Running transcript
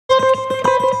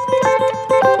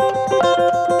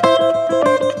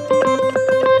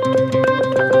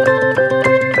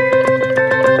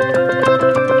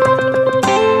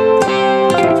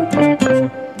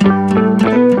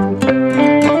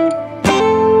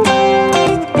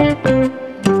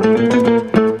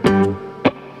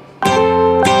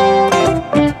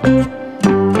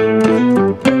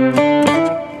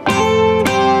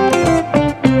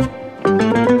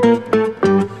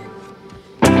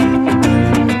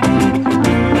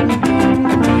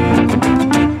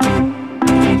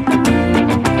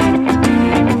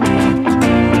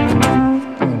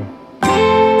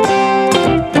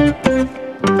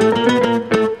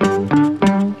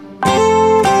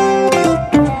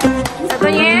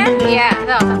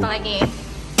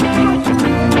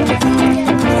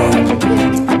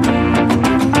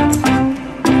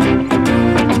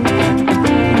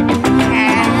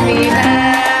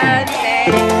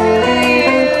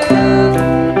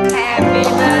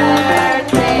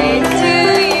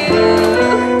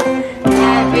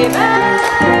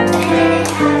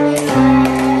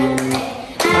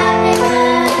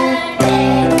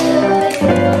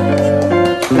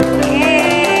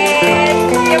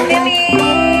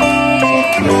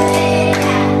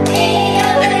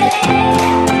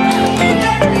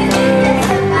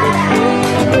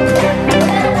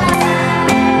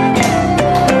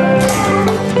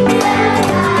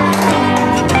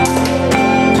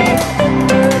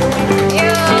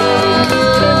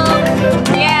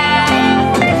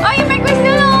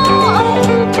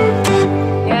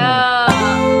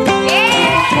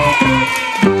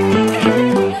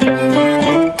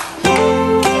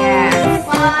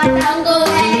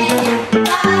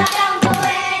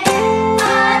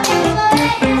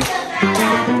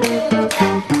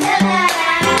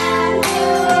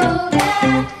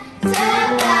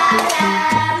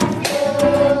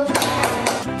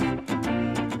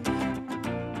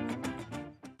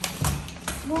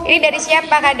Ini dari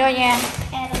siapa kadonya?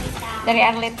 Dari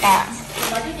Arlita.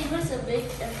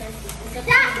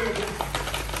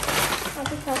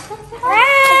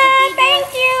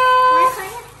 Thank you.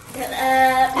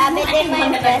 My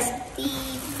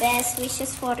best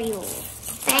wishes for you.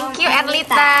 Thank you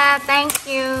Arlita. Thank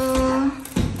you.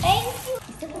 Thank you.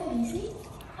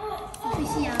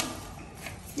 Official.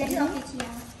 Jadi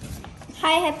official.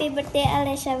 Hi, happy birthday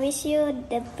Alesha. Wish you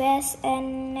the best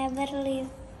and never leave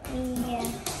me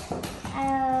here.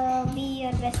 I'll be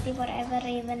your bestie forever,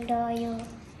 even though you.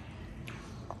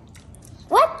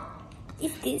 What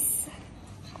is this?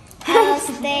 I'll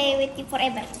stay with you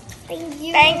forever. Thank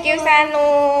you. Thank you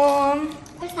Sanum.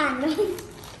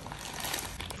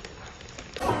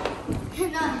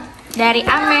 Dari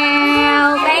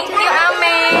Amel. Thank you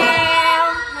Amel.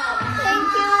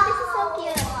 Thank you. This is so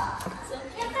cute.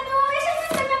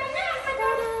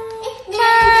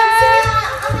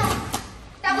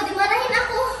 Takut dimarahin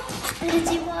aku. Ada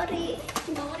Cimori.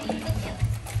 Sama Rainbow.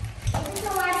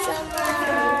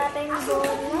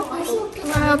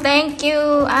 Wow, thank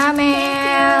you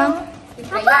Amel.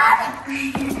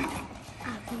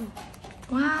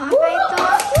 Wow, apa itu?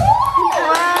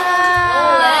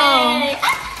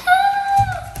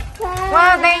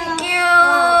 Wow, thank you.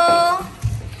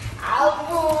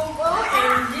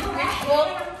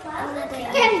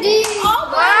 Candy. Wow.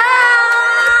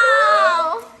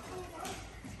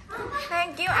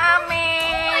 Thank you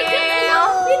Amel.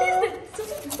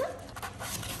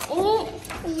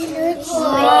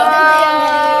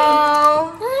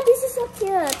 Wow. This is so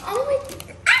cute.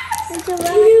 Lucu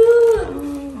banget.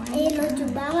 Lucu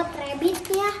banget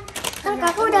rabbitnya. Kan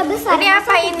kakak udah besar. Ini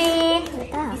apa ini?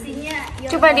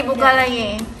 Coba dibuka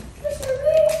lagi.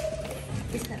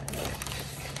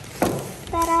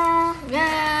 Tara.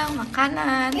 Ya,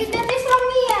 makanan. Ini from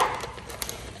Mia.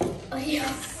 Oh iya.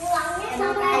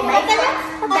 Ulangnya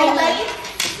baik lagi.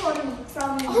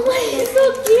 From oh my god, so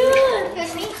cute.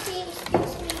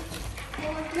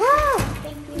 Wow.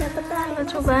 Dapat lagi.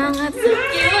 Lucu banget.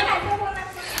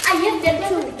 Ayah dan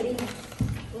Putri.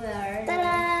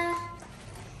 Tara.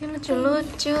 Ini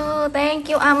lucu-lucu. Thank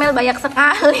you Amel, banyak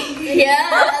sekali. Iya,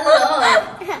 halo.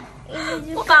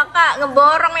 Kok kakak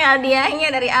ngeborong ya hadiahnya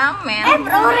dari Amel?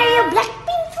 Oreo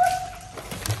Blackpink food.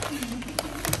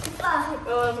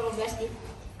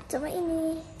 Coba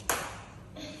ini.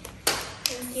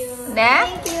 Thank you. Udah?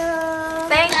 Thank you.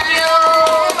 Thank you.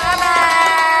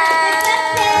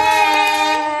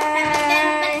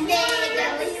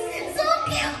 So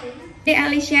cute. Jadi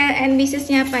Alesha and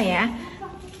wishes-nya apa ya?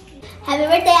 Happy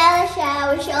birthday,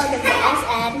 Alesha. Wish you all the best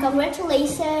and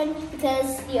congratulations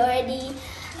because you already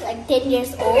like 10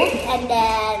 years old, and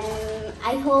then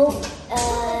I hope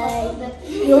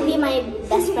you'll be my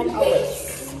best friend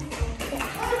always.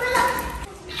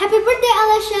 Happy birthday,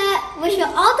 Alesha. Wish you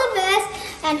all the best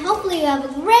and hopefully you have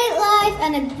a great life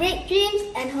and a great dreams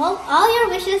and hope all your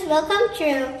wishes will come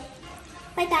true.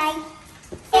 Bye bye.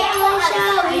 Hey,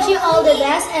 Alesha. Wish you all the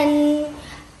best and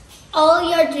all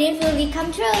your dreams will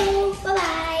become true. Bye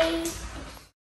bye.